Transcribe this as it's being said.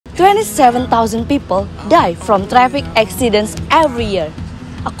27,000 people die from traffic accidents every year.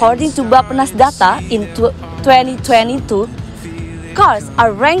 According to Bappenas data in 2022, cars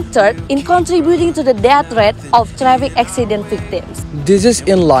are ranked third in contributing to the death rate of traffic accident victims. This is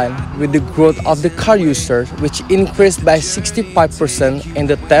in line with the growth of the car users, which increased by 65% in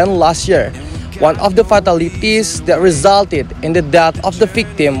the 10 last year. One of the fatalities that resulted in the death of the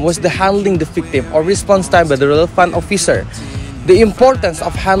victim was the handling the victim or response time by the relevant officer. The importance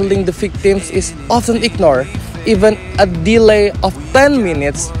of handling the victims is often ignored. Even a delay of 10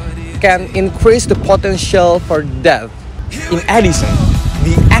 minutes can increase the potential for death. In addition,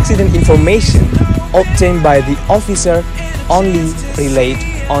 the accident information obtained by the officer only relate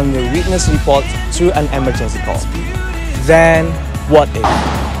on the witness report through an emergency call. Then, what if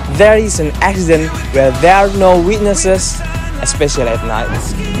there is an accident where there are no witnesses, especially at night?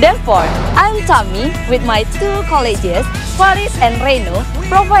 Therefore, I'm Tami with my two colleagues, Faris and Reno,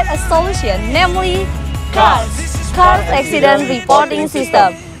 provide a solution, namely Car Accident Reporting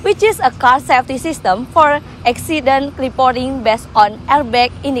System, which is a car safety system for accident reporting based on airbag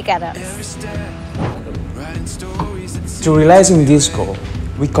indicators. To realizing this goal,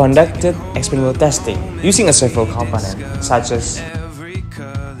 we conducted experimental testing using several components such as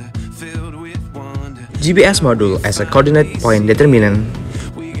GPS module as a coordinate point determinant,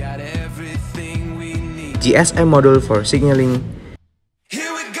 GSM module for signaling,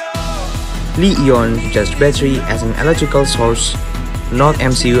 Li-ion charged battery as an electrical source, Node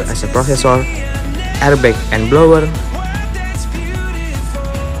MCU as a processor, airbag and blower,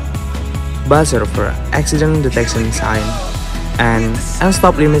 buzzer for accident detection sign, and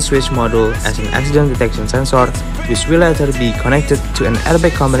stop limit switch module as an accident detection sensor, which will later be connected to an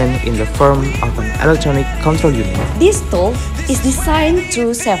airbag component in the form of an electronic control unit. This tool is designed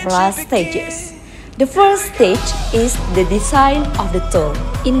through several stages. The first stage is the design of the tool.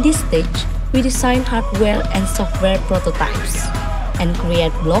 In this stage, we design hardware and software prototypes and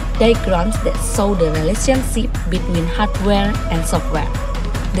create block diagrams that show the relationship between hardware and software.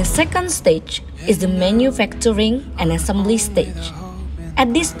 The second stage is the manufacturing and assembly stage.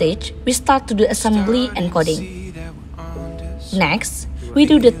 At this stage, we start to do assembly and coding. Next, we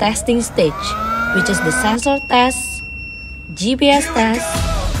do the testing stage, which is the sensor test, GPS test,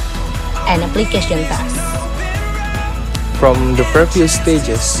 and application test. From the previous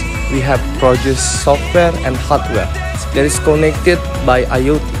stages, we have produced software and hardware that is connected by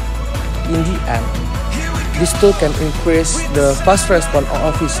IoT. In the end, this tool can increase the fast response of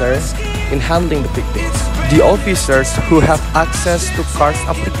officers in handling the victims. The officers who have access to CAR's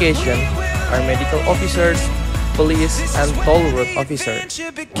application are medical officers, police, and toll road officers.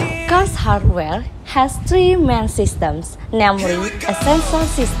 CAR's hardware has three main systems, namely a sensor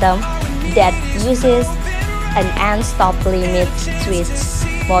system that uses an stop limit switch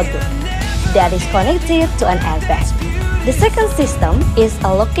module that is connected to an airbag. The second system is a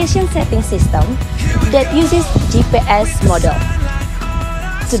location setting system that uses GPS model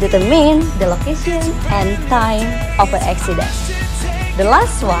to determine the location and time of an accident. The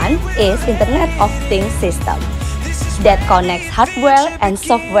last one is Internet of Things system that connects hardware and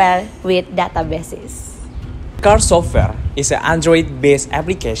software with databases. Car software is an Android-based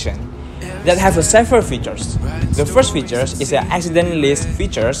application that has several features. The first feature is an accident list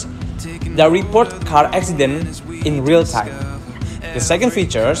features that report car accident in real time. The second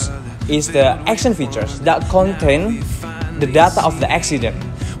feature is the action features that contain the data of the accident.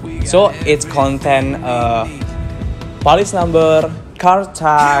 So it contains police number, car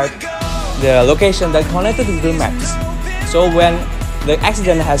type, the location that connected to Google Maps. So when the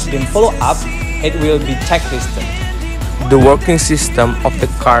accident has been followed up, it will be checklisted. The working system of the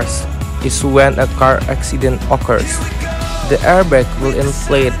cars is when a car accident occurs. The airbag will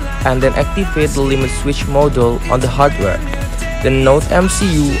inflate and then activate the limit switch module on the hardware. The Node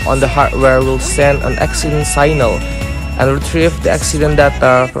MCU on the hardware will send an accident signal and retrieve the accident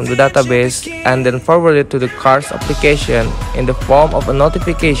data from the database and then forward it to the car's application in the form of a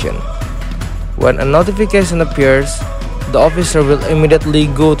notification. When a notification appears, the officer will immediately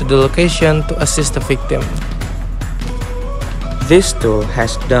go to the location to assist the victim. This tool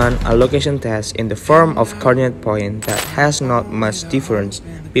has done a location test in the form of coordinate point that has not much difference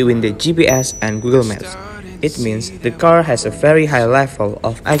between the GPS and Google Maps. It means the car has a very high level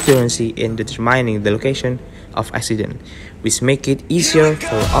of accuracy in determining the location of accident, which make it easier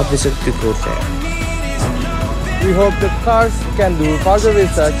for officers to go there. We hope the cars can do further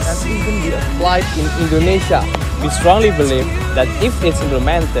research and even be applied in Indonesia. We strongly believe that if it's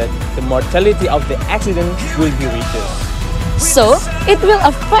implemented, the mortality of the accident will be reduced. So, it will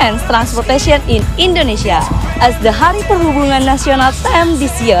advance transportation in Indonesia as the Hari Perhubungan Nasional theme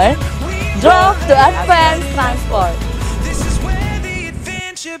this year, Drive to Advance Transport. This is where the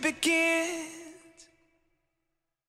adventure begins.